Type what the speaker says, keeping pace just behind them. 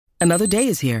Another day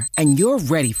is here, and you're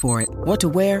ready for it. What to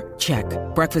wear? Check.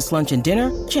 Breakfast, lunch, and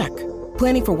dinner? Check.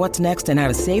 Planning for what's next and how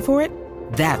to save for it?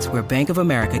 That's where Bank of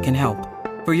America can help.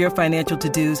 For your financial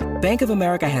to-dos, Bank of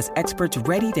America has experts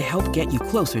ready to help get you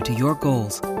closer to your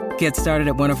goals. Get started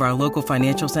at one of our local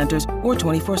financial centers or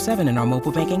 24/7 in our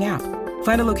mobile banking app.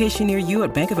 Find a location near you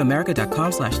at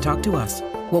bankofamerica.com/talktous.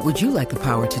 What would you like the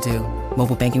power to do?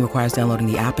 Mobile banking requires downloading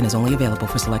the app and is only available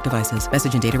for select devices.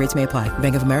 Message and data rates may apply.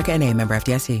 Bank of America N.A., member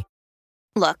FDIC.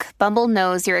 Look, Bumble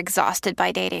knows you're exhausted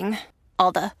by dating.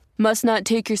 All the must not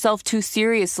take yourself too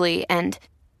seriously and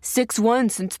 6'1"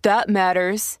 since that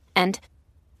matters. And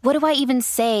what do I even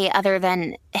say other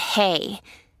than, hey?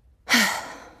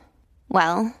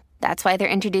 Well, that's why they're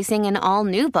introducing an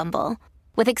all-new Bumble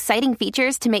with exciting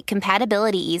features to make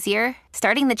compatibility easier,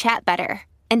 starting the chat better,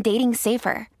 and dating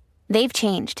safer. They've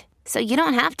changed, so you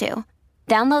don't have to.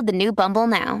 Download the new Bumble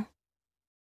now.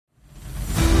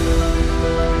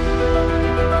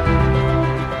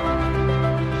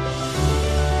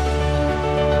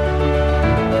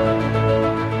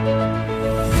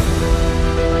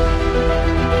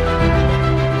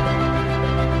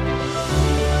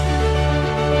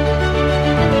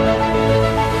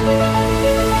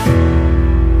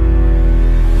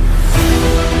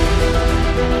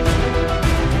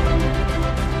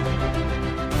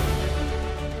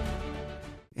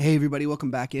 Hey everybody,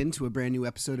 welcome back into a brand new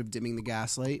episode of Dimming the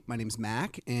Gaslight. My name's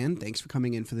Mac, and thanks for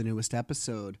coming in for the newest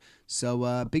episode.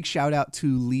 So big shout out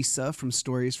to Lisa from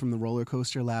Stories from the Roller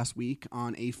Coaster last week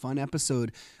on a fun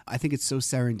episode. I think it's so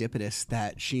serendipitous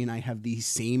that she and I have the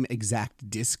same exact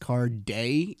discard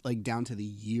day, like down to the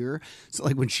year. So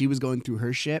like when she was going through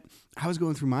her shit, I was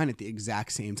going through mine at the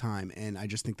exact same time, and I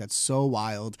just think that's so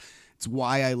wild. It's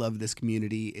why I love this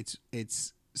community.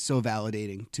 It's so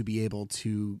validating to be able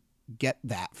to get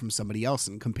that from somebody else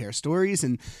and compare stories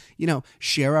and, you know,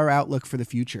 share our outlook for the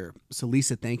future. So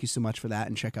Lisa, thank you so much for that,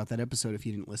 and check out that episode if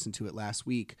you didn't listen to it last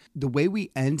week. The way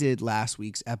we ended last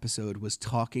week's episode was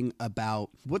talking about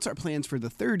what's our plans for the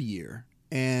third year.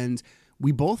 And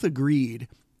we both agreed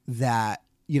that,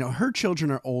 you know, her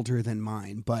children are older than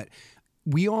mine, but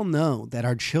we all know that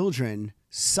our children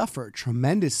suffer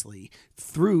tremendously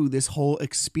through this whole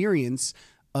experience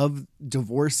of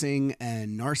divorcing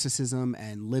and narcissism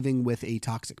and living with a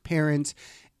toxic parent.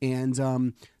 And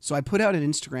so I put out an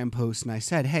Instagram post and I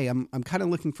said, hey, I'm kind of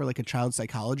looking for like a child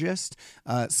psychologist,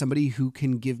 somebody who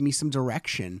can give me some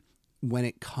direction when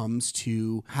it comes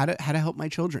to how to help my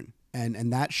children.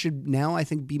 And that should now, I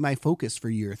think, be my focus for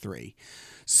year 3.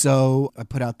 So I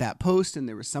put out that post, and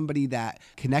there was somebody that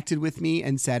connected with me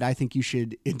and said, I think you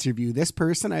should interview this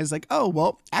person. I was like, oh,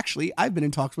 well, actually, I've been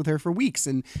in talks with her for weeks,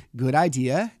 and good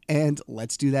idea. And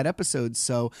let's do that episode.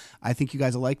 So I think you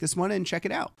guys will like this one, and check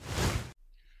it out.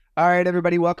 All right,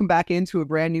 everybody, welcome back into a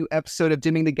brand new episode of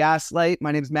Dimming the Gaslight.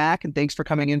 My name's Mac, and thanks for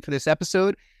coming in for this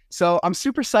episode. So I'm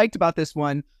super psyched about this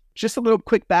one. Just a little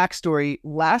quick backstory.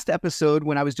 Last episode,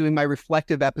 when I was doing my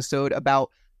reflective episode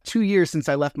about 2 years since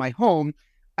I left my home,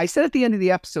 I said at the end of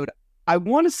the episode, I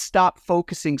want to stop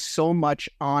focusing so much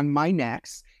on my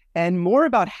next and more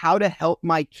about how to help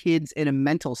my kids in a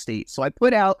mental state. So I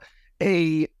put out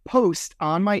a post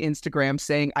on my Instagram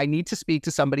saying I need to speak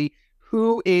to somebody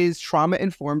who is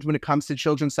trauma-informed when it comes to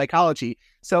children's psychology.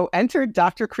 So enter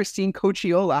Dr. Christine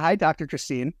Cocchiola. Hi, Dr.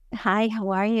 Christine. Hi, how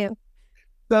are you?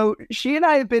 So she and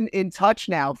I have been in touch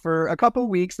now for a couple of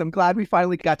weeks. I'm glad we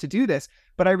finally got to do this.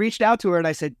 But I reached out to her and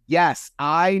I said, yes,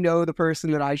 I know the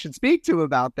person that I should speak to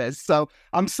about this. So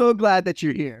I'm so glad that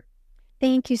you're here.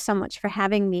 Thank you so much for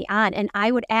having me on. And I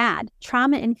would add,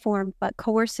 trauma-informed, but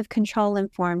coercive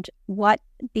control-informed. What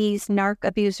these narc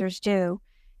abusers do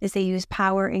is they use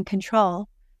power and control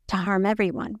to harm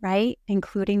everyone, right?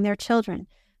 Including their children.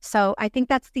 So I think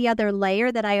that's the other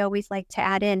layer that I always like to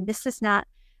add in. This is not,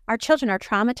 our children are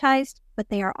traumatized, but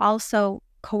they are also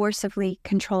coercively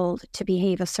controlled to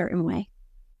behave a certain way.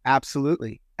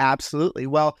 Absolutely. Absolutely.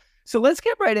 Well, so let's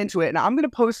get right into it. And I'm going to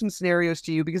pose some scenarios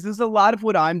to you because this is a lot of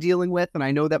what I'm dealing with. And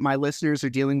I know that my listeners are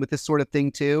dealing with this sort of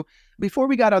thing too. Before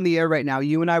we got on the air right now,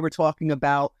 you and I were talking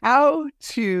about how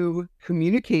to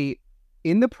communicate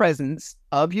in the presence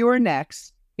of your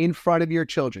next in front of your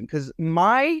children. Because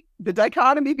the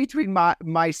dichotomy between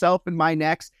myself and my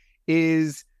next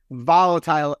is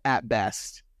volatile at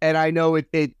best. And I know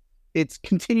it's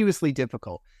continuously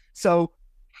difficult. So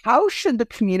how should the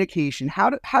communication, how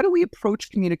do we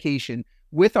approach communication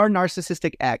with our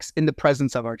narcissistic ex in the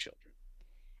presence of our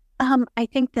children? I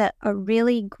think that a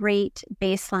really great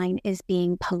baseline is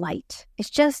being polite. It's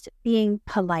just being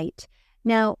polite.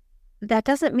 Now, that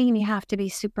doesn't mean you have to be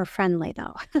super friendly,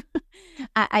 though.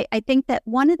 I think that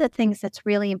one of the things that's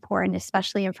really important,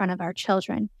 especially in front of our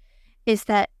children, is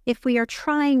that if we are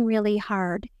trying really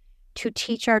hard to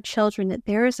teach our children that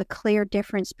there is a clear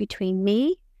difference between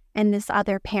me and this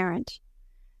other parent,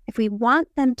 if we want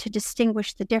them to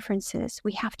distinguish the differences,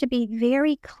 we have to be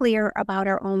very clear about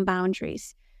our own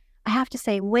boundaries. I have to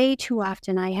say, way too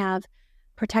often I have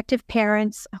protective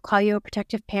parents, I'll call you a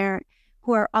protective parent,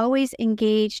 who are always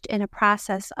engaged in a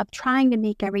process of trying to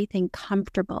make everything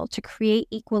comfortable, to create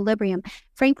equilibrium.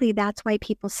 Frankly, that's why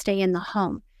people stay in the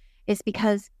home, is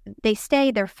because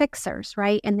they're fixers,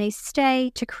 right? And they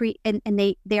stay to create, and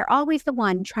they're always the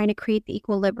one trying to create the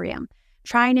equilibrium,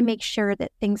 trying to make sure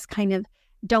that things kind of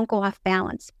don't go off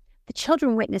balance. The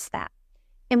children witness that.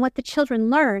 And what the children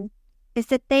learn is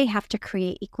that they have to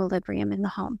create equilibrium in the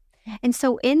home. And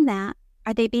so in that,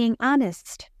 are they being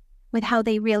honest with how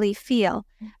they really feel?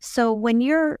 So when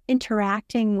you're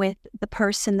interacting with the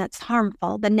person that's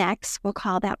harmful, the next, we'll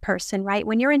call that person, right?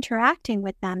 When you're interacting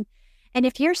with them, and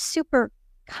if you're super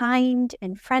kind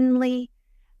and friendly,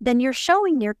 then you're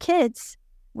showing your kids,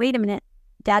 wait a minute,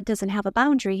 dad doesn't have a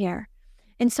boundary here.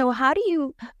 And so how do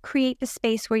you create the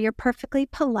space where you're perfectly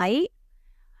polite,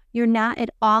 you're not at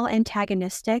all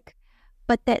antagonistic,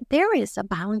 but that there is a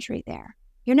boundary there?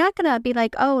 You're not going to be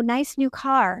like, oh, nice new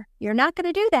car. You're not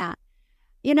going to do that.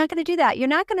 You're not going to do that. You're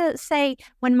not going to say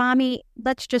when mommy,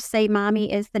 let's just say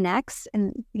mommy is the next,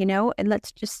 and, and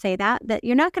let's just say that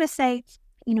you're not going to say,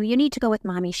 you need to go with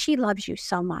mommy. She loves you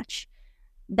so much.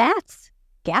 That's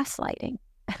gaslighting.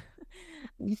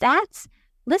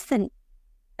 Listen,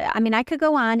 I mean, I could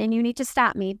go on and you need to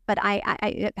stop me, but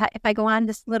if I go on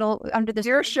this little under this.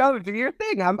 Your show, do your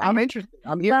thing. I'm interested.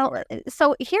 I'm here for it.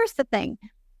 So here's the thing.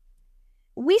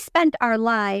 We spent our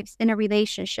lives in a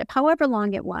relationship, however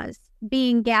long it was,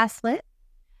 being gaslit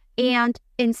and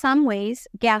in some ways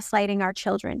gaslighting our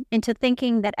children into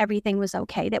thinking that everything was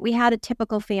okay, that we had a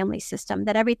typical family system,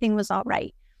 that everything was all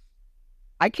right.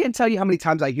 I can't tell you how many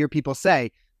times I hear people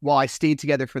say, well, I stayed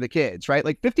together for the kids, right?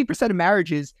 Like 50% of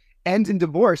marriages end in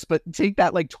divorce, but take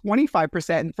that like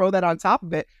 25% and throw that on top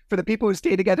of it for the people who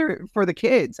stay together for the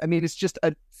kids. I mean, it's just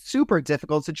a super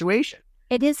difficult situation.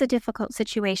 It is a difficult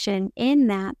situation in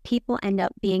that people end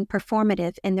up being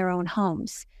performative in their own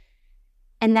homes.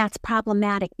 And that's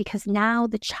problematic because now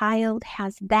the child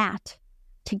has that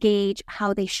to gauge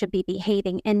how they should be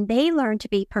behaving. And they learn to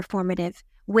be performative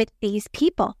with these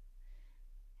people.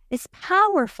 It's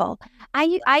powerful.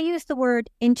 I use the word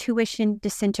intuition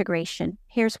disintegration.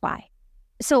 Here's why.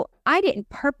 So I didn't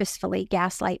purposefully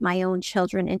gaslight my own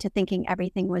children into thinking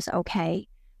everything was okay,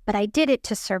 but I did it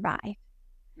to survive.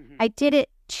 I did it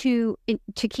to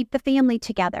keep the family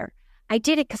together. I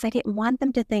did it because I didn't want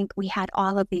them to think we had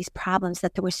all of these problems,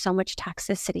 that there was so much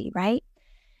toxicity, right?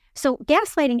 So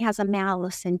gaslighting has a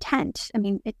malice intent. I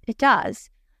mean, it does.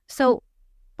 So,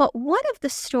 but what of the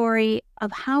story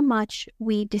of how much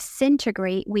we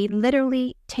disintegrate, we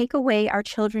literally take away our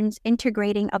children's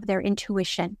integrating of their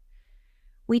intuition.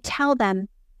 We tell them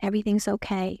everything's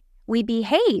okay. We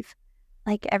behave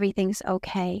like everything's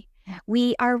okay.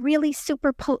 We are really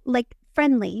super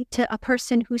friendly to a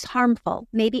person who's harmful,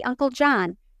 maybe Uncle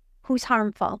John, who's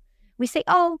harmful. We say,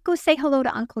 oh, go say hello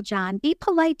to Uncle John. Be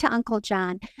polite to Uncle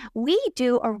John. We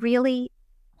do a really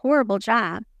horrible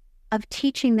job of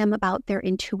teaching them about their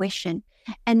intuition.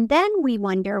 And then we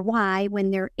wonder why when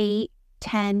they're 8,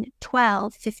 10,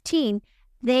 12, 15,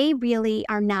 they really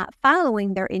are not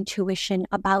following their intuition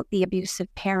about the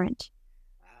abusive parent.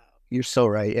 You're so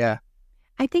right, yeah.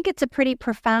 I think it's a pretty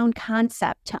profound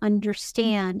concept to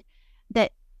understand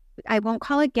that, I won't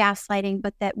call it gaslighting,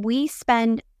 but that we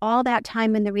spend all that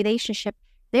time in the relationship,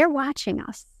 they're watching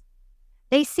us.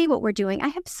 They see what we're doing. I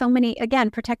have so many, again,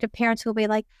 protective parents who will be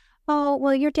like, oh,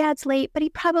 well, your dad's late, but he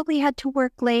probably had to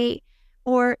work late.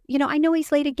 Or, I know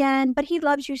he's late again, but he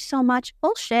loves you so much.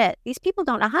 Bullshit. These people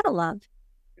don't know how to love.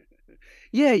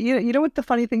 Yeah, you know what the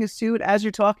funny thing is, too? As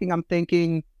you're talking, I'm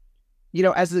thinking,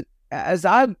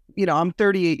 I'm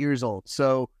 38 years old.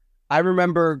 So I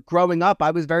remember growing up,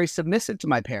 I was very submissive to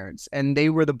my parents, and they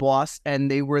were the boss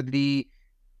and they were the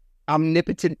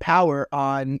omnipotent power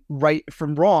on right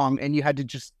from wrong. And you had to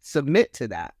just submit to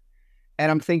that. And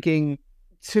I'm thinking,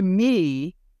 to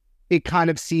me, it kind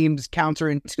of seems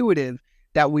counterintuitive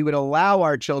that we would allow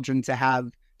our children to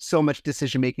have so much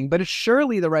decision-making, but it's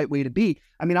surely the right way to be.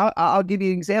 I mean, I'll give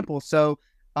you an example. So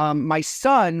my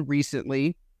son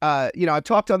recently, I've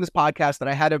talked on this podcast that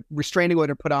I had a restraining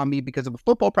order put on me because of a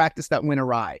football practice that went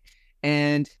awry.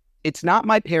 And it's not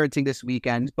my parenting this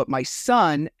weekend, but my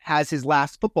son has his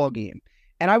last football game.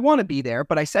 And I want to be there,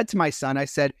 but I said to my son, I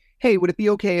said, hey, would it be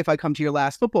okay if I come to your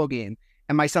last football game?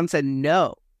 And my son said,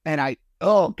 no. And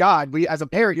oh God, as a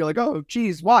parent, you're like, oh,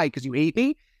 geez, why? Because you hate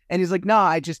me? And he's like, no,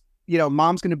 I just,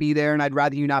 mom's going to be there and I'd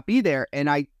rather you not be there. And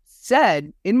I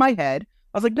said in my head,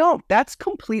 I was like, no, that's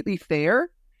completely fair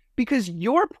because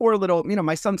your poor little,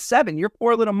 my son's 7, your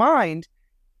poor little mind,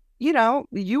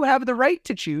 you have the right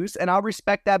to choose and I'll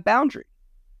respect that boundary.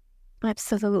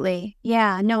 Absolutely.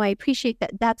 Yeah, no, I appreciate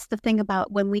that. That's the thing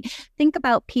about when we think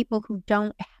about people who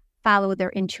don't follow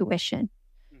their intuition,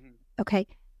 okay,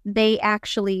 they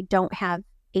actually don't have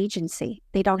agency.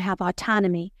 They don't have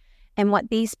autonomy. And what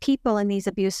these people in these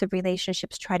abusive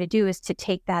relationships try to do is to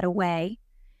take that away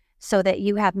so that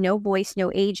you have no voice,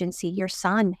 no agency. Your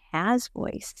son has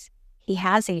voice. He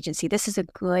has agency. This is a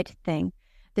good thing.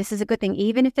 This is a good thing.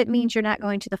 Even if it means you're not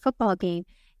going to the football game,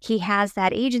 he has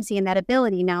that agency and that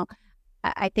ability. Now,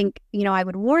 I think, I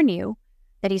would warn you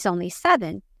that he's only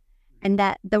 7 and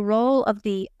that the role of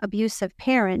the abusive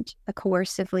parent, the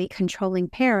coercively controlling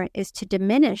parent, is to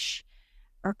diminish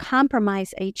or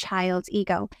compromise a child's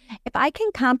ego. If I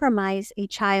can compromise a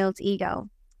child's ego,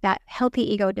 that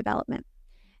healthy ego development,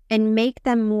 and make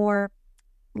them more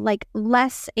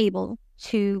less able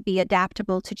to be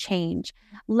adaptable to change,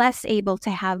 less able to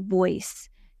have voice.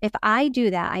 If I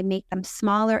do that, I make them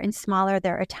smaller and smaller,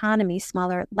 their autonomy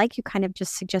smaller, like you kind of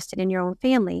just suggested in your own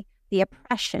family, the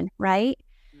oppression, right?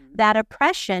 That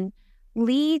oppression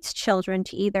leads children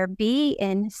to either be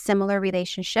in similar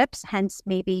relationships, hence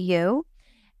maybe you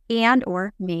and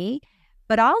or me,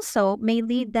 but also may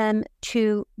lead them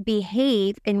to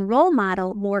behave and role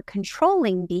model more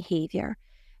controlling behavior.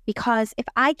 Because if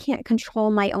I can't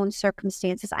control my own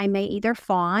circumstances, I may either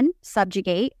fawn,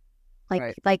 subjugate,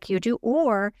 like you do,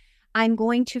 or I'm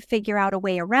going to figure out a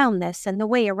way around this. And the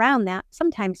way around that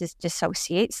sometimes is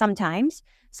dissociate, sometimes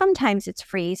it's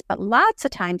freeze, but lots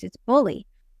of times it's bully.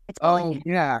 It's bully. Oh,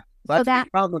 yeah. That's the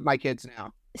problem with my kids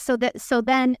now. So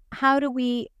then how do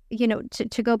we,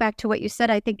 to go back to what you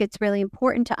said, I think it's really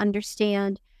important to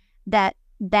understand that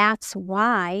that's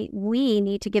why we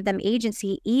need to give them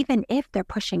agency, even if they're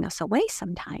pushing us away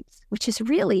sometimes, which is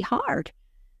really hard.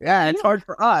 Yeah, it's hard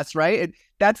for us, right? And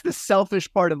that's the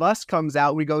selfish part of us comes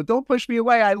out. We go, don't push me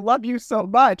away. I love you so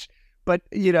much. But,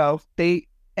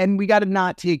 and we got to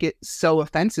not take it so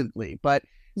offensively. But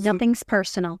nothing's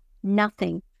personal.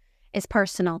 Nothing is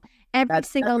personal.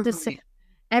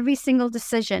 Every single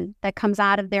decision that comes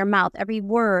out of their mouth, every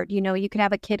word, you could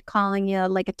have a kid calling you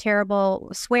like a terrible,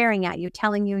 swearing at you,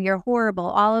 telling you you're horrible,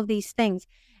 all of these things.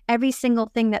 Every single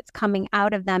thing that's coming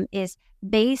out of them is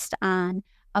based on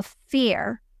a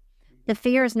fear. The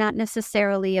fear is not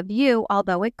necessarily of you,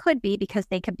 although it could be because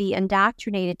they could be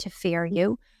indoctrinated to fear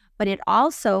you, but it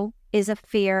also is a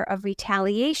fear of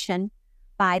retaliation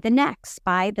by the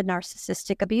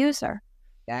narcissistic abuser.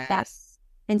 Yes.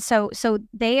 And so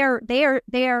they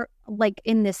are like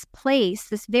in this place,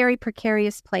 this very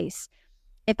precarious place.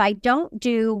 If I don't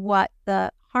do what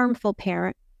the harmful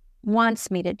parent wants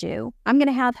me to do, I'm going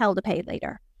to have hell to pay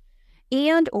later.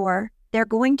 Or they're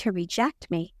going to reject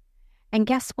me. And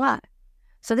guess what?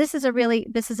 So this is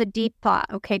a deep thought.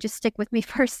 Okay, just stick with me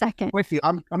for a second. With you,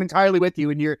 I'm entirely with you,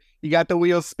 and you got the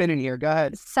wheels spinning here. Go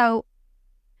ahead. So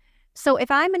if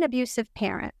I'm an abusive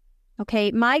parent,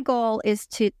 okay, my goal is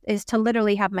to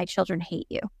literally have my children hate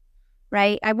you,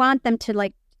 right? I want them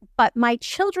to but my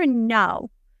children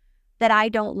know that I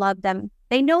don't love them.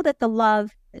 They know that the love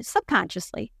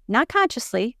subconsciously, not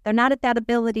consciously, they're not at that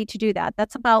ability to do that.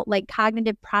 That's about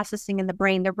cognitive processing in the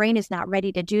brain. Their brain is not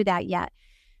ready to do that yet.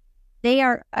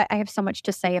 I have so much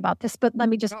to say about this, but let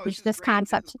me just push this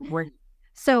concept.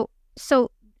 So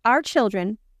our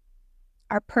children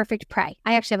are perfect prey.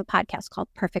 I actually have a podcast called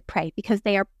Perfect Prey because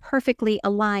they are perfectly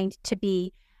aligned to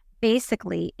be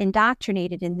basically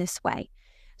indoctrinated in this way.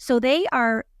 So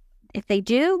if they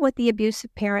do what the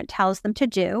abusive parent tells them to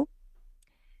do,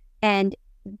 and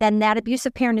then that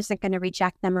abusive parent isn't going to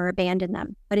reject them or abandon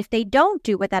them. But if they don't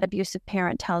do what that abusive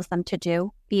parent tells them to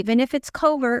do, even if it's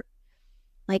covert,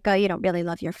 you don't really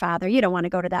love your father, you don't want to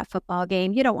go to that football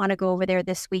game, you don't want to go over there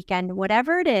this weekend,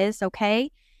 whatever it is, okay?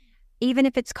 Even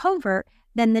if it's covert,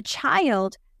 then the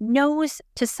child knows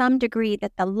to some degree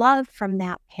that the love from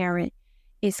that parent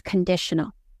is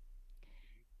conditional.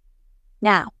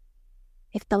 Now,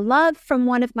 if the love from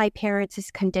one of my parents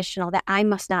is conditional, that I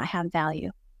must not have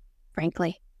value.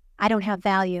 Frankly, I don't have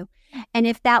value. And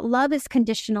if that love is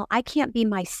conditional, I can't be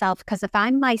myself, because if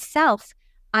I'm myself,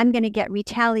 I'm going to get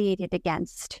retaliated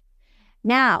against.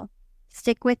 Now,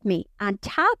 stick with me. On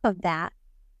top of that,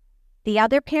 the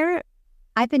other parent,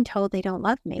 I've been told they don't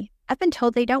love me. I've been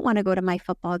told they don't want to go to my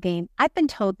football game. I've been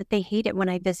told that they hate it when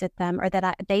I visit them, or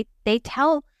that they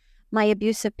tell my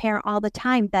abusive parent all the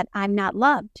time that I'm not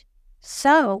loved.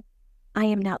 So I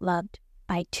am not loved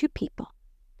by 2 people.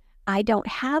 I don't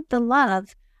have the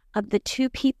love of the two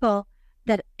people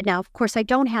that, now, of course, I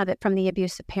don't have it from the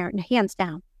abusive parent, hands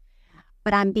down,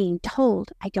 but I'm being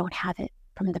told I don't have it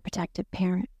from the protective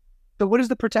parent. So what does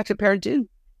the protective parent do?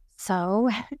 So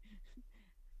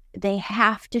they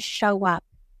have to show up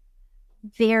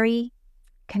very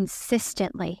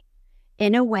consistently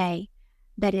in a way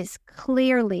that is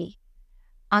clearly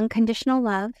unconditional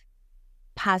love,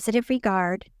 positive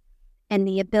regard, and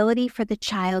the ability for the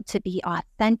child to be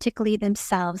authentically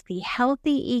themselves. The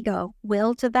healthy ego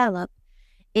will develop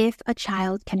if a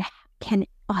child can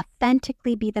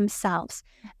authentically be themselves.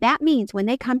 That means when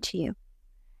they come to you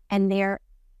and they're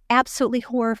absolutely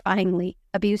horrifyingly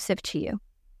abusive to you,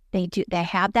 they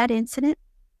have that incident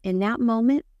in that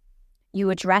moment, you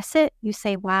address it, you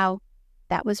say, wow,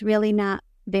 that was really not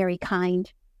very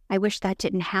kind. I wish that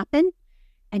didn't happen.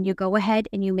 And you go ahead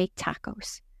and you make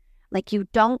tacos. Like, you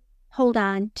don't hold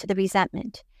on to the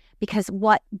resentment, because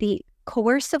what the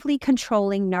coercively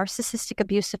controlling, narcissistic,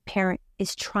 abusive parent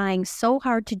is trying so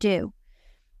hard to do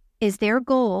is their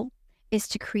goal is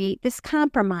to create this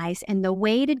compromise, and the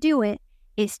way to do it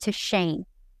is to shame.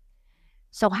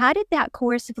 So how did that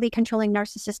coercively controlling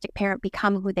narcissistic parent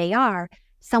become who they are?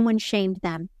 Someone shamed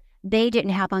them. They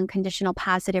didn't have unconditional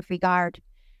positive regard.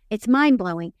 It's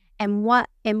mind-blowing. And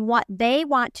what they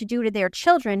want to do to their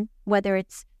children, whether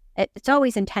it's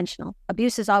always intentional.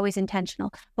 Abuse is always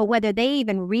intentional. But whether they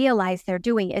even realize they're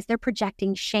doing it, is they're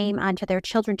projecting shame onto their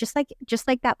children, just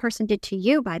like that person did to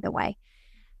you, by the way.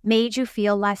 Made you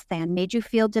feel less than, made you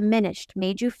feel diminished,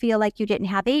 made you feel like you didn't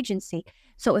have agency.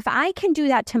 So if I can do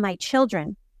that to my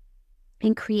children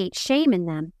and create shame in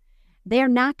them, they're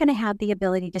not going to have the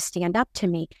ability to stand up to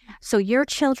me. So your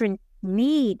children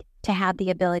need to have the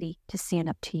ability to stand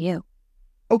up to you.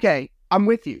 Okay, I'm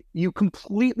with you. You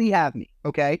completely have me,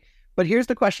 okay? But here's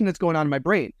the question that's going on in my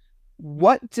brain.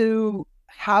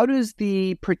 How does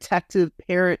the protective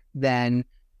parent then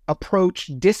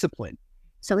approach discipline?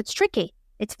 So it's tricky.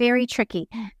 It's very tricky.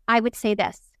 I would say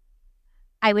this.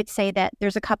 I would say that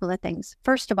there's a couple of things.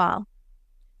 First of all,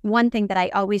 one thing that I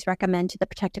always recommend to the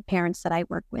protective parents that I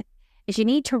work with is you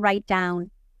need to write down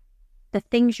the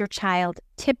things your child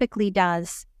typically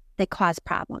does that cause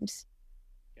problems.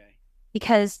 Okay.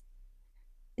 Because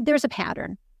there's a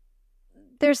pattern.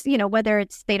 There's, whether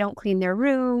it's they don't clean their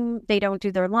room, they don't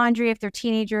do their laundry if they're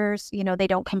teenagers, they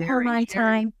don't come home on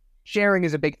time. Sharing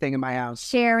is a big thing in my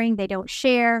house. They don't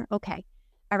share. Okay.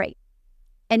 All right.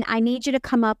 And I need you to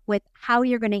come up with how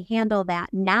you're going to handle that,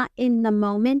 not in the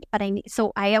moment, but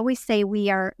so I always say we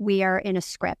are in a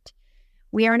script.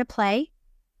 We are in a play,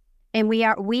 and we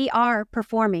are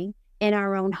performing in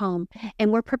our own home,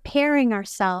 and we're preparing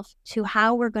ourselves to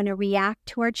how we're going to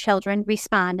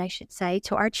respond, I should say,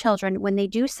 to our children when they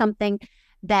do something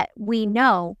that we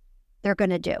know they're going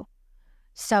to do.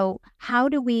 So how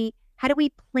do we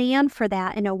plan for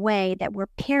that in a way that we're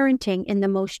parenting in the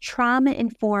most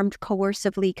trauma-informed,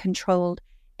 coercively controlled,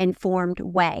 informed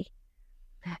way?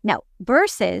 Now,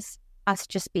 versus us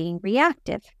just being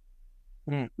reactive.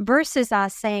 Versus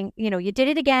us saying, you did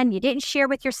it again, you didn't share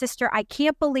with your sister, I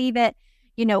can't believe it,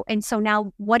 and so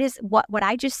now what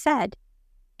I just said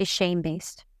is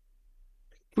shame-based.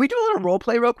 Can we do a little role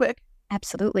play real quick?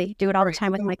 Absolutely. Do it all the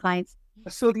time with my clients.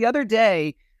 So the other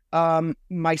day,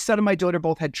 my son and my daughter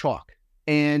both had chalk,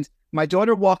 and my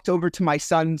daughter walked over to my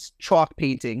son's chalk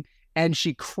painting, and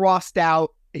she crossed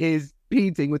out his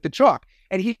painting with the chalk,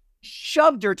 and he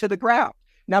shoved her to the ground.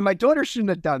 Now, my daughter shouldn't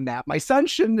have done that. My son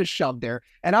shouldn't have shoved her.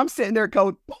 And I'm sitting there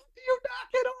going, both of you knock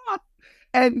it off.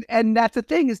 And that's the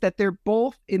thing, is that they're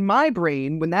both, in my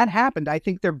brain, when that happened, I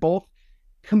think they're both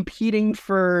competing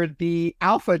for the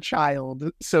alpha child,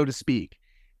 so to speak.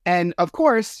 And of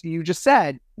course, you just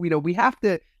said, we have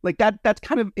to, like, that's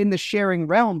kind of in the sharing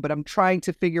realm, but I'm trying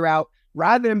to figure out,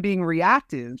 rather than being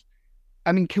reactive,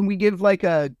 I mean, can we give like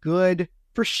a good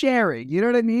for sharing? You know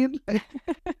what I mean?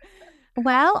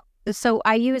 Well, so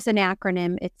I use an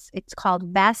acronym. It's called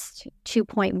VEST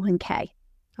 2.1K.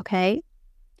 Okay.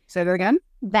 Say that again.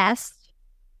 VEST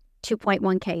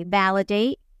 2.1K.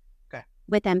 Validate. Okay.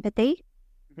 With empathy,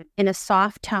 in a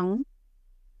soft tone,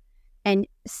 and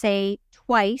say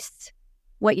twice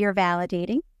what you're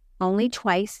validating, only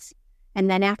twice.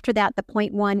 And then after that, the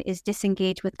point one is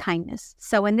disengage with kindness.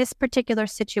 So in this particular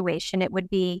situation, it would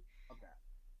be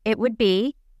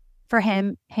for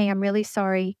him, hey, I'm really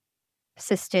sorry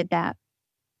sis did that.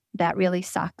 That really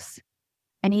sucks.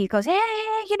 And he goes, hey,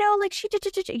 like she did.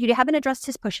 You haven't addressed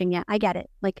his pushing yet. I get it.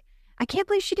 Like, I can't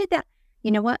believe she did that.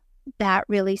 You know what? That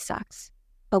really sucks.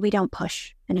 But we don't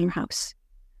push in our house.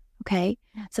 Okay?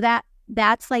 So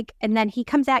that's like, and then he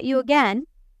comes at you again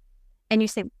and you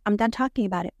say, I'm done talking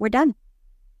about it. We're done.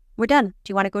 Do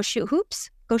you want to go shoot hoops?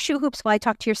 go shoot hoops while I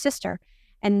talk to your sister.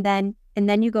 And then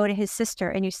you go to his sister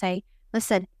and you say,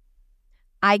 listen,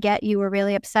 I get you were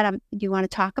really upset. Do you want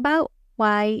to talk about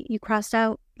why you crossed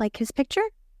out like his picture?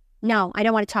 No, I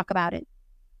don't want to talk about it.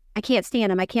 I can't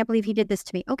stand him. I can't believe he did this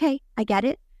to me. Okay, I get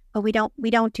it. But we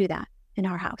don't do that in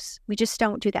our house. We just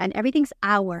don't do that. And everything's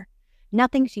our.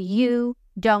 Nothing's you.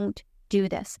 Don't do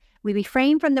this. We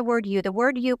refrain from the word you. The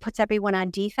word you puts everyone on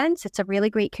defense. It's a really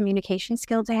great communication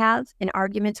skill to have in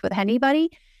arguments with anybody.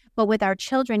 But with our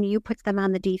children, you puts them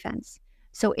on the defense.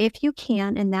 So if you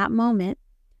can, in that moment,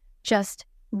 just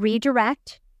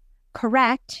redirect,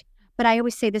 correct. But I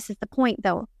always say this is the point,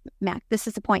 though, Mac. This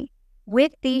is the point.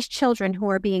 With these children who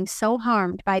are being so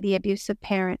harmed by the abusive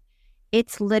parent,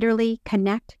 it's literally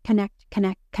connect, connect,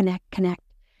 connect, connect, connect.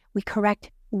 We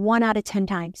correct 1 out of 10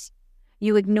 times.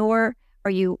 You ignore,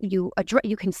 or you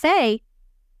can say,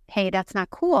 hey, that's not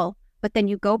cool. But then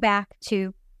you go back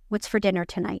to what's for dinner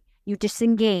tonight. You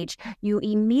disengage. You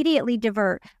immediately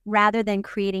divert rather than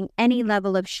creating any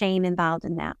level of shame involved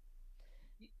in that.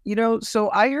 You know,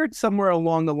 so I heard somewhere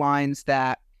along the lines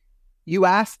that you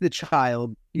asked the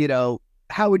child, you know,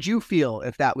 how would you feel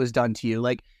if that was done to you?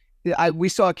 Like, we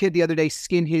saw a kid the other day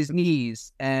skin his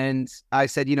knees, and I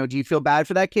said, you know, do you feel bad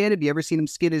for that kid? Have you ever seen him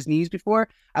skin his knees before?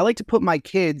 I like to put my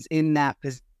kids in that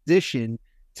position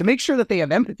to make sure that they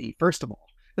have empathy, first of all.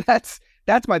 That's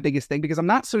my biggest thing, because I'm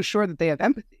not so sure that they have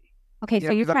empathy. Okay,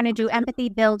 so you're trying to do empathy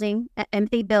building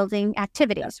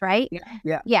activities, right?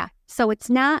 Yeah. So it's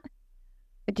not,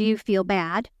 do you feel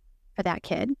bad for that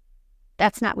kid?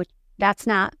 That's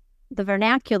not the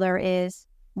vernacular is,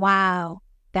 wow,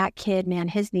 that kid, man,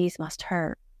 his knees must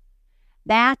hurt.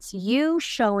 That's you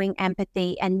showing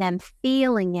empathy and them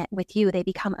feeling it with you. They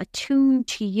become attuned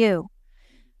to you.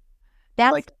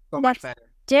 That's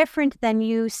different than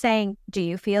you saying, do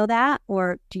you feel that?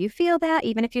 Or do you feel that?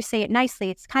 Even if you say it nicely,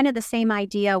 it's kind of the same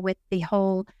idea with the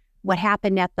whole, what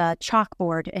happened at the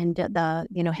chalkboard and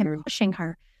him pushing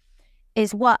her,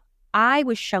 is what I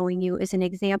was showing you is an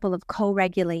example of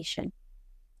co-regulation.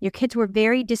 Your kids were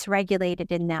very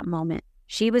dysregulated in that moment.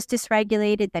 She was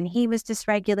dysregulated, then he was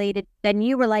dysregulated. Then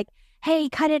you were like, hey,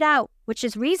 cut it out, which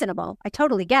is reasonable. I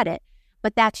totally get it.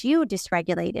 But that's you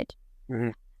dysregulated.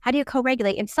 Mm-hmm. How do you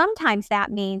co-regulate? And sometimes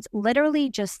that means literally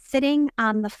just sitting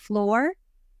on the floor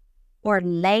or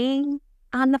laying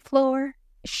on the floor,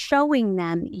 showing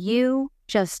them you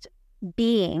just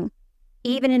being,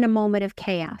 even in a moment of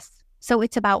chaos. So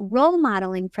it's about role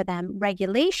modeling for them,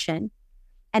 regulation,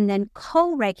 and then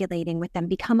co-regulating with them,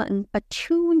 becoming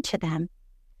attuned to them.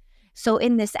 So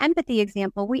in this empathy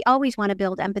example, we always want to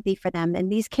build empathy for them. And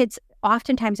these kids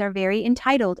oftentimes are very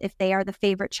entitled if they are the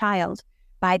favorite child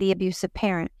by the abusive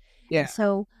parent. Yeah.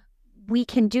 So we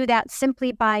can do that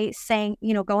simply by saying,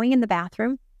 going in the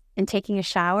bathroom and taking a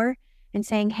shower and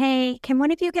saying, hey, can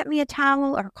one of you get me a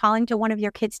towel? Or calling to one of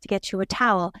your kids to get you a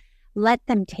towel. Let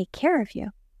them take care of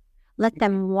you. Let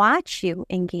them watch you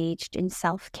engaged in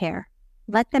self-care.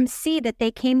 Let them see that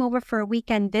they came over for a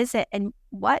weekend visit and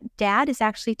what, dad is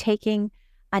actually taking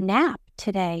a nap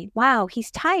today. Wow,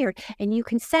 he's tired. And you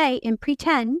can say and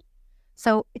pretend.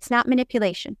 So it's not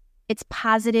manipulation. It's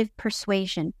positive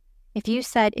persuasion. If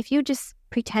you just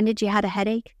pretended you had a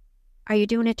headache, are you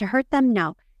doing it to hurt them?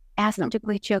 No. Ask them to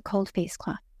get you a cold face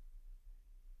cloth.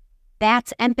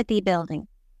 That's empathy building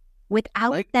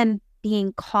without them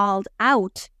being called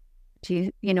out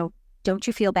to, don't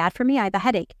you feel bad for me? I have a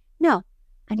headache. No,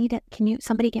 can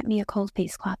somebody get me a cold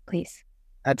face cloth, please?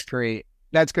 That's great.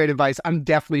 That's great advice. I'm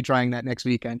definitely trying that next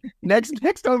weekend.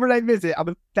 Next overnight visit,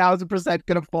 I'm 1,000%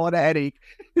 going to fall in a headache.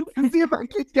 See if my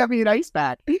kids get me an ice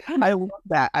pack. I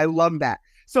love that.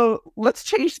 So let's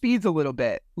change speeds a little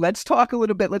bit. Let's talk a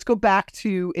little bit. Let's go back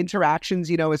to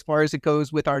interactions, as far as it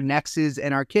goes with our nexus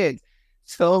and our kids.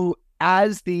 So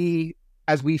as we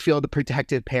feel the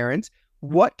protective parents,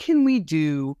 what can we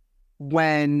do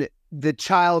when the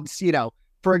child's,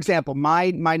 for example,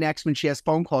 my next, when she has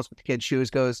phone calls with the kids, she always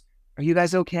goes, are you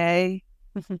guys okay?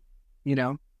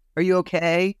 Are you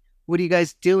okay? What are you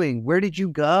guys doing? Where did you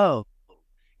go?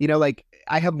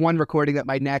 I have one recording that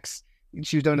my next,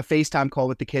 she was doing a FaceTime call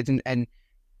with the kids, and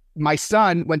my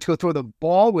son went to go throw the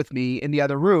ball with me in the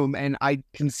other room, and I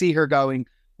can see her going,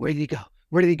 where did he go?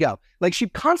 Where did he go? Like, she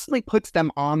constantly puts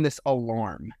them on this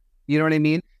alarm. You know what I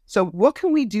mean? So what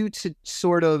can we do to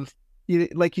sort of,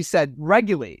 like you said,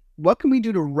 regulate? What can we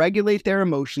do to regulate their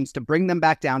emotions, to bring them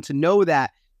back down, to know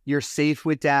that you're safe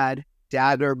with dad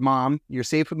or mom, you're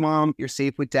safe with mom, you're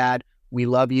safe with dad, we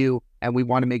love you, and we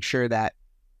want to make sure that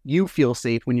you feel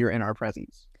safe when you're in our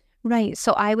presence. Right.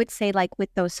 So I would say, like,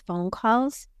 with those phone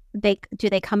calls, do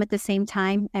they come at the same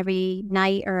time every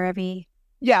night or every...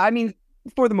 Yeah, I mean,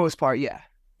 for the most part, yeah.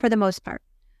 for the most part.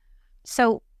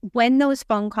 So when those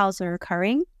phone calls are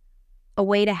occurring, a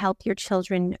way to help your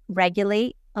children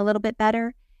regulate a little bit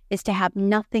better is to have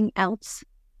nothing else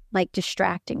like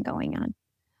distracting going on.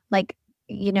 Like,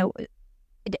 you know,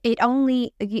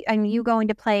 you going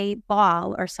to play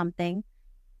ball or something,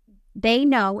 they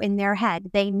know in their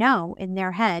head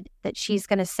that she's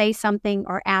going to say something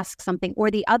or ask something, or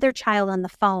the other child on the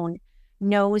phone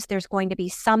knows there's going to be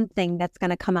something that's going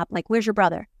to come up, like, where's your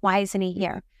brother? Why isn't he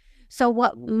here? So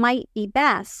what might be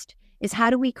best is,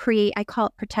 how do we create, I call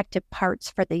it protective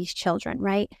parts for these children,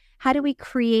 right? How do we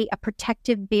create a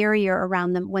protective barrier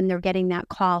around them when they're getting that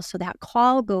call, so that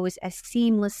call goes as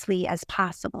seamlessly as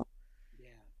possible? Yeah.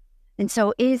 And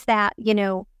so is that,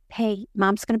 hey,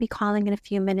 mom's going to be calling in a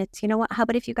few minutes. You know what? How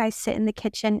about if you guys sit in the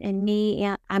kitchen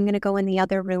and I'm going to go in the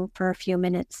other room for a few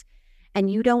minutes, and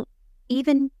you don't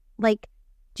even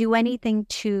do anything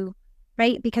to,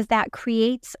 right? Because that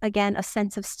creates, again, a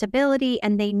sense of stability,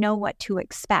 and they know what to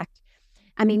expect.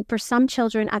 I mean, for some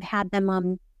children, I've had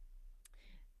them,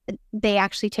 they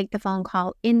actually take the phone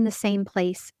call in the same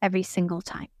place every single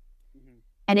time. Mm-hmm.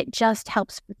 And it just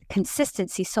helps with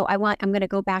consistency. So I'm going to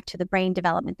go back to the brain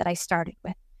development that I started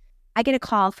with. I get a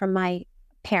call from my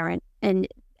parent, and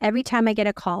every time I get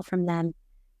a call from them,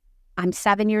 I'm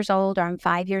 7 years old or I'm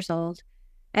 5 years old.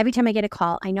 Every time I get a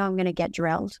call, I know I'm going to get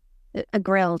drilled,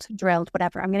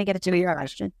 whatever. I'm going to get a ton of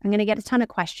questions. I'm going to get a ton of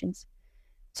questions.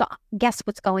 So guess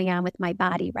what's going on with my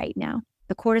body right now?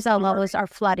 The cortisol levels are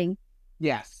flooding.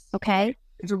 Yes. Okay.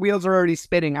 The wheels are already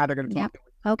spinning. How they're going to talk.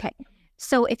 Yep. Okay.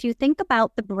 So if you think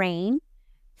about the brain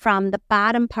from the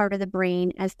bottom part of the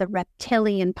brain as the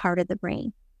reptilian part of the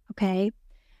brain, okay?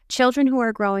 Children who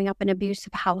are growing up in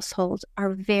abusive households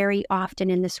are very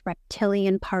often in this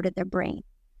reptilian part of their brain.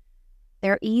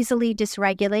 They're easily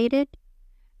dysregulated.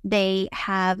 They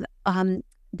have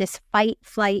this fight,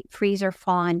 flight, freeze, or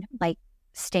fawn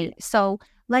state. So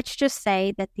let's just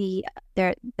say that the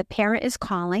parent is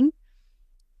calling.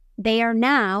 They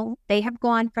have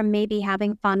gone from maybe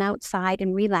having fun outside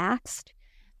and relaxed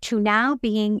to now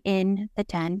being in the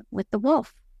den with the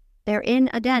wolf. They're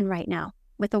in a den right now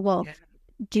with a wolf. Yeah.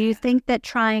 Do you think that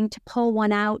trying to pull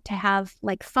one out to have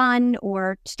fun,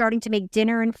 or starting to make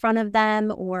dinner in front of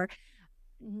them, or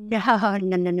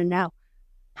no.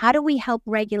 How do we help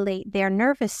regulate their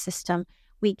nervous system?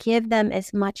 We give them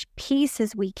as much peace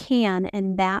as we can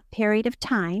in that period of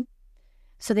time,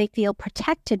 so they feel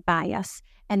protected by us.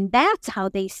 And that's how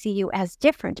they see you as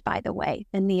different, by the way,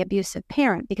 than the abusive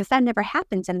parent, because that never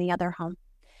happens in the other home.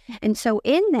 And so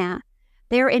in that,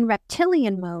 they're in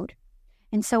reptilian mode.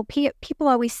 And so people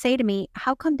always say to me,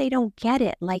 how come they don't get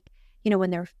it?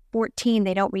 When they're 14,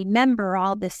 they don't remember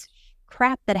all this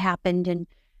crap that happened. And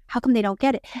how come they don't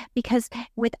get it? Because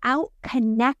without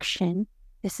connection,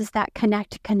 this is that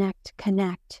connect.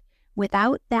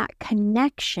 Without that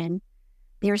connection,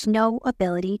 there's no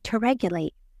ability to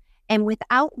regulate. And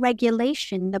without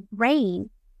regulation, the brain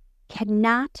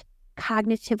cannot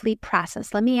cognitively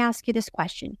process. Let me ask you this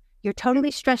question. You're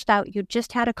totally stressed out. You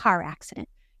just had a car accident.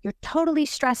 You're totally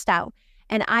stressed out.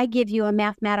 And I give you a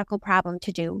mathematical problem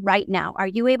to do right now. Are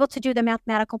you able to do the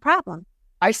mathematical problem?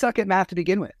 I suck at math to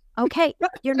begin with. Okay.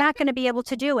 You're not going to be able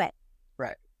to do it.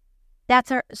 Right.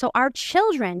 So our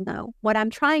children, though, what I'm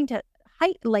trying to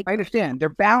I understand. They're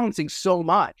balancing so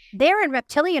much. They're in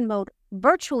reptilian mode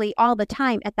virtually all the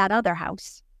time at that other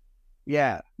house.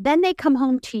 Yeah. Then they come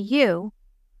home to you,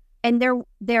 and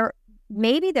they're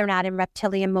maybe they're not in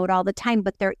reptilian mode all the time,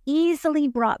 but they're easily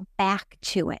brought back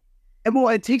to it. And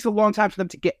it takes a long time for them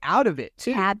to get out of it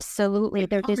too. Absolutely.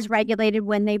 They're dysregulated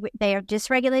when they are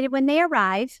dysregulated when they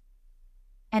arrive.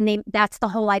 And that's the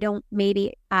whole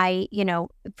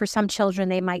for some children,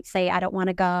 they might say, I don't want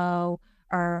to go,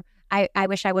 or I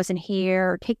wish I wasn't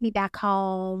here, or take me back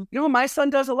home. You know what my son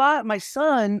does a lot? My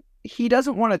son, he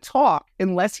doesn't want to talk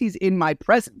unless he's in my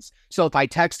presence. So if I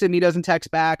text him, he doesn't text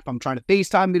back. If I'm trying to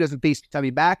FaceTime him, he doesn't FaceTime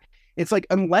me back. It's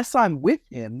unless I'm with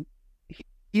him,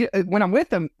 when I'm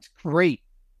with him, it's great.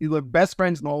 We're best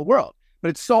friends in the whole world. But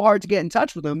it's so hard to get in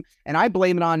touch with him. And I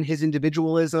blame it on his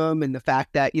individualism and the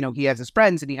fact that, he has his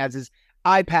friends and he has his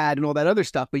iPad and all that other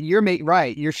stuff. But you're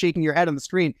right. You're shaking your head on the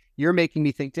screen. You're making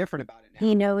me think different about it now.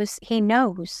 He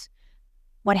knows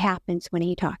what happens when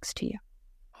he talks to you.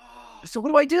 So what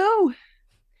do I do?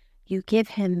 You give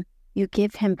him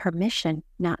permission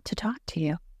not to talk to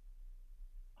you.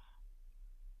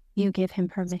 You give him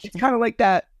permission. It's kind of like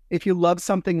that, if you love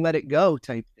something, let it go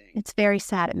type thing. It's very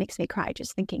sad. It makes me cry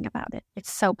just thinking about it.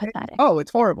 It's so pathetic. Oh,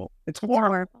 it's horrible. It's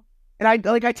horrible. And I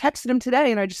texted him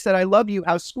today and I just said, I love you.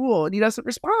 How's school? And he doesn't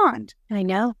respond. I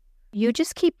know. You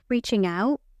just keep reaching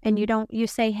out And you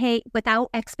say, hey, without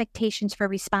expectations for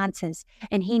responses.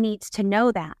 And he needs to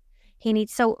know that.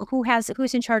 So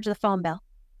who's in charge of the phone bill?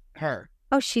 Her.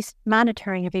 Oh, she's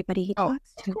monitoring everybody he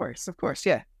talks to. Of course,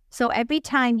 yeah. So every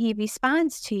time he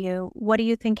responds to you, what do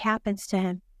you think happens to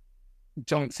him?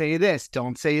 Don't say this,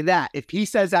 don't say that. If he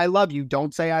says I love you,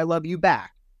 don't say I love you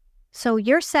back. So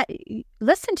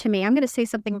listen to me. I'm going to say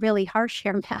something really harsh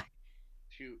here, Matt.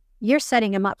 Shoot. You're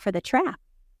setting him up for the trap.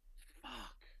 Fuck.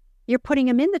 You're putting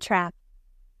him in the trap.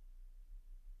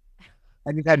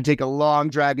 I just had to take a long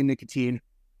drag of nicotine.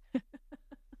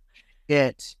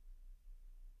 Yeah.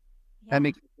 That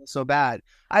makes me feel so bad.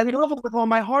 I love him with all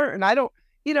my heart, and I don't,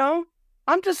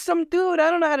 I'm just some dude.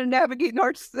 I don't know how to navigate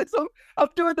narcissism. I'm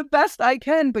doing the best I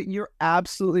can, but you're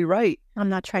absolutely right. I'm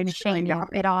not trying to shame you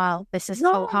at all. This is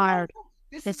so hard.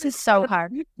 This is so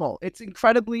hard. Useful. It's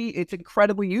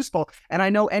incredibly useful. And I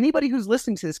know anybody who's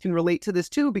listening to this can relate to this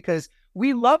too, because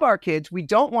we love our kids. We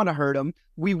don't want to hurt them.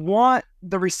 We want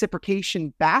the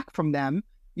reciprocation back from them.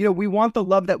 We want the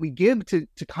love that we give to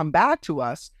come back to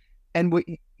us. And what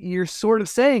you're sort of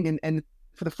saying, and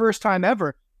for the first time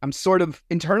ever, I'm sort of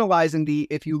internalizing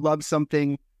if you love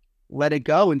something, let it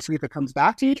go and see if it comes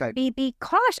back to you. Be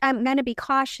cautious. I'm going to be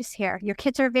cautious here. Your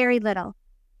kids are very little.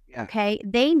 Yeah. Okay.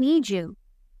 They need you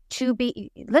to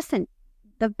listen,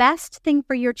 the best thing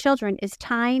for your children is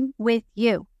time with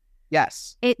you.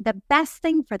 Yes. The best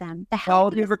thing for them,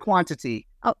 quality over quantity.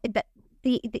 Oh,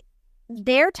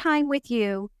 their time with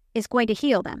you is going to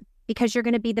heal them because you're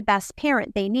going to be the best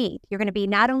parent they need. You're going to be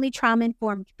not only trauma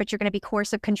informed, but you're going to be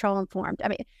coercive control informed. I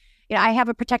mean, I have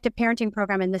a protective parenting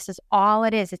program, and this is all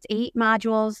it is. It's 8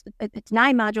 modules. It's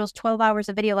 9 modules, 12 hours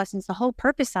of video lessons. The whole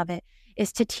purpose of it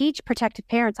is to teach protective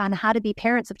parents on how to be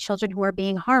parents of children who are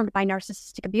being harmed by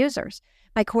narcissistic abusers,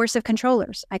 by coercive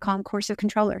controllers. I call them coercive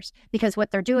controllers because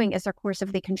what they're doing is they're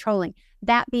coercively controlling.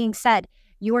 That being said,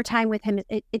 your time with him,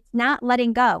 it's not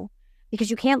letting go because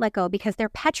you can't let go because they're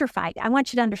petrified. I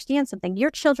want you to understand something.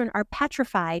 Your children are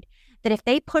petrified that if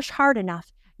they push hard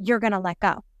enough, you're going to let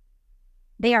go.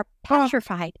 They are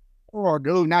petrified. Oh,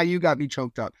 no, now you got me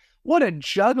choked up. What a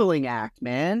juggling act,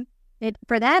 man.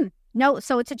 For them. No,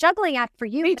 so it's a juggling act for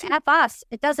you. F us.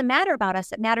 It doesn't matter about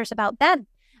us. It matters about them.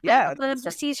 Yeah.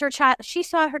 Sees her child. She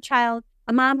saw her child.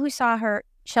 A mom who saw her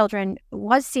children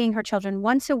was seeing her children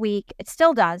once a week. It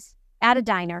still does at a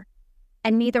diner.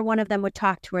 And neither one of them would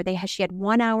talk to her. She had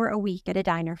 1 hour a week at a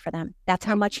diner for them. That's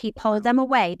how much he pulled them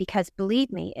away because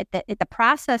believe me, the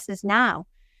process is now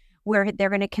where they're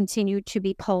going to continue to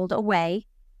be pulled away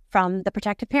from the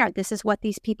protective parent. This is what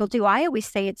these people do. I always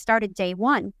say it started day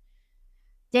one.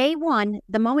 Day one,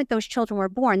 the moment those children were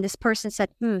born, this person said,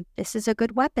 this is a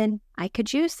good weapon. I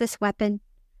could use this weapon.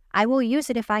 I will use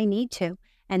it if I need to.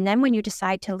 And then when you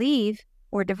decide to leave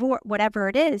or divorce, whatever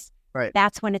it is, right,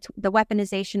 that's when the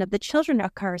weaponization of the children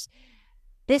occurs.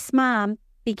 This mom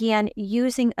began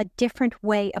using a different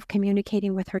way of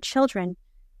communicating with her children.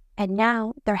 And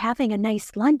now they're having a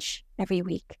nice lunch every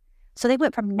week. So they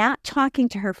went from not talking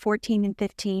to her 14 and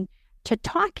 15 to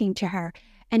talking to her.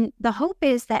 And the hope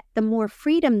is that the more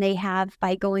freedom they have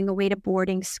by going away to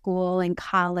boarding school and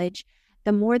college,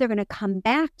 the more they're going to come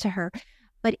back to her.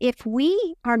 But if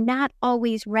we are not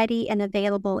always ready and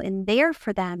available and there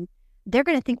for them, they're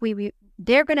going to think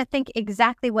they're going to think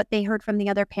exactly what they heard from the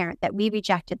other parent, that we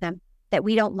rejected them, that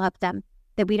we don't love them,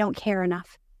 that we don't care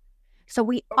enough. So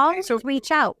we always reach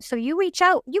out. So you reach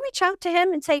out to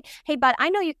him and say, hey, bud, I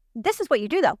know this is what you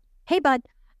do though. Hey, bud,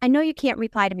 I know you can't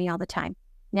reply to me all the time.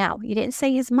 Now, you didn't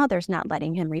say his mother's not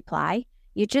letting him reply.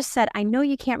 You just said, I know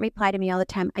you can't reply to me all the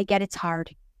time. I get it's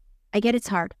hard.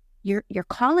 You're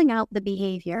calling out the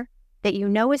behavior that you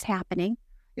know is happening.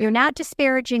 You're not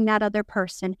disparaging that other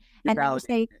person. And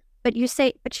you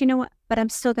say, but you know what? But I'm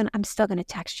still gonna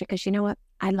text you because you know what?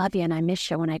 I love you and I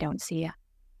miss you when I don't see you.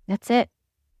 That's it.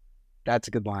 That's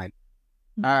a good line.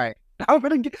 All right. I kind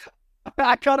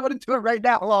of want to do it right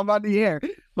now while I'm on the air.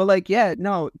 But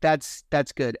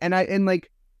that's good. And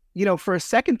for a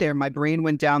second there, my brain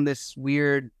went down this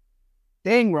weird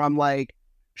thing where I'm like,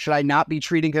 should I not be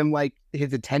treating him like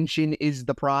his attention is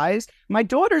the prize? My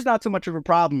daughter's not so much of a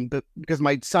problem, but because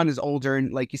my son is older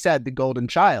and, like you said, the golden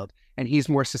child, and he's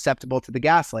more susceptible to the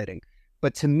gaslighting.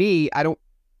 But to me,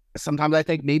 sometimes I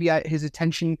think maybe his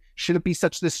attention shouldn't be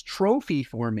such this trophy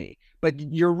for me. But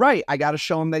you're right. I got to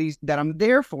show him that I'm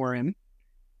there for him,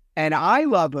 and I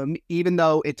love him, even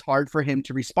though it's hard for him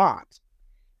to respond.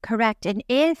 Correct. And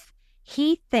if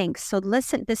he thinks, so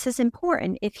listen, this is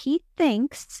important. If he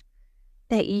thinks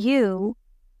that you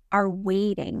are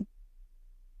waiting,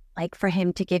 like for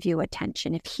him to give you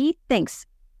attention, if he thinks,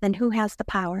 then who has the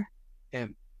power?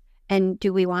 Him. And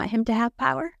do we want him to have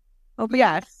power over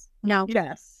Yes. No,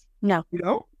 Yes. no, You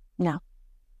know? no.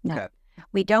 Okay.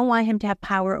 We don't want him to have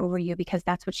power over you because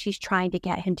that's what she's trying to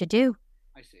get him to do.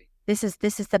 I see. This is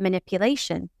the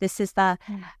manipulation. This is the,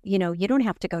 you don't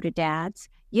have to go to dad's.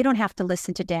 You don't have to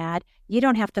listen to dad. You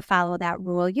don't have to follow that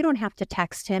rule. You don't have to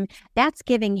text him. That's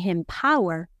giving him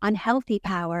power, unhealthy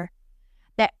power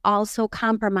that also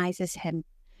compromises him.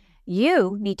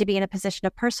 You need to be in a position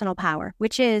of personal power,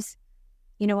 which is,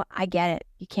 I get it.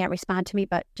 You can't respond to me,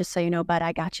 but just so you know, bud,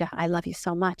 I got you. I love you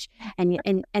so much. And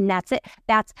that's it.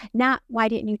 That's not, why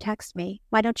didn't you text me?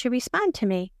 Why don't you respond to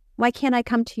me? Why can't I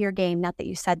come to your game? Not that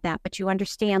you said that, but you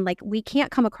understand, like, we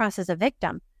can't come across as a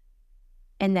victim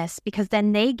in this because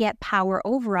then they get power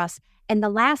over us. And the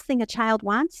last thing a child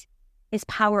wants is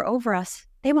power over us.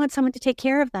 They want someone to take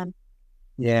care of them.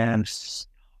 Yeah.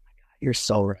 You're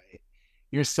so right.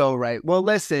 You're so right. Well,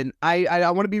 listen, I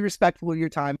want to be respectful of your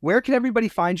time. Where can everybody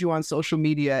find you on social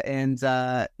media and,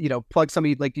 plug some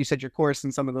of, like you said, your course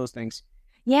and some of those things?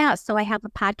 Yeah. So I have a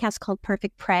podcast called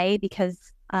Perfect Prey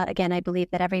because, again, I believe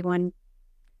that everyone,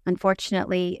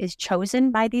 unfortunately, is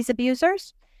chosen by these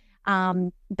abusers.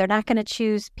 They're not going to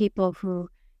choose people who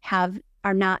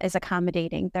are not as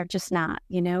accommodating. They're just not,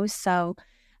 so...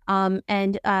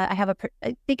 I have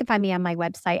you can find me on my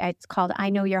website. It's called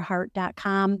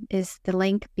iknowyourheart.com is the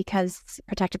link because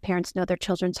protective parents know their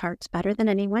children's hearts better than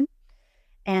anyone.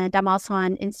 And I'm also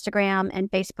on Instagram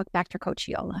and Facebook, Dr.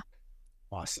 Cocchiola.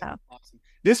 Awesome. Awesome.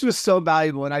 This was so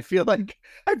valuable. And I feel like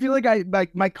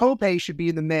my copay should be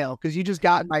in the mail because you just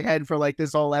got in my head for like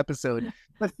this whole episode.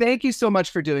 But thank you so much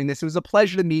for doing this. It was a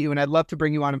pleasure to meet you. And I'd love to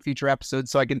bring you on in future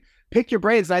episodes so I can pick your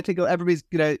brains. And I think everybody's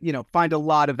going to, find a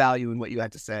lot of value in what you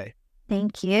had to say.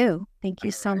 Thank you. Thank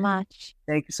you so much.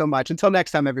 Thank you so much. Until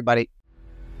next time, everybody.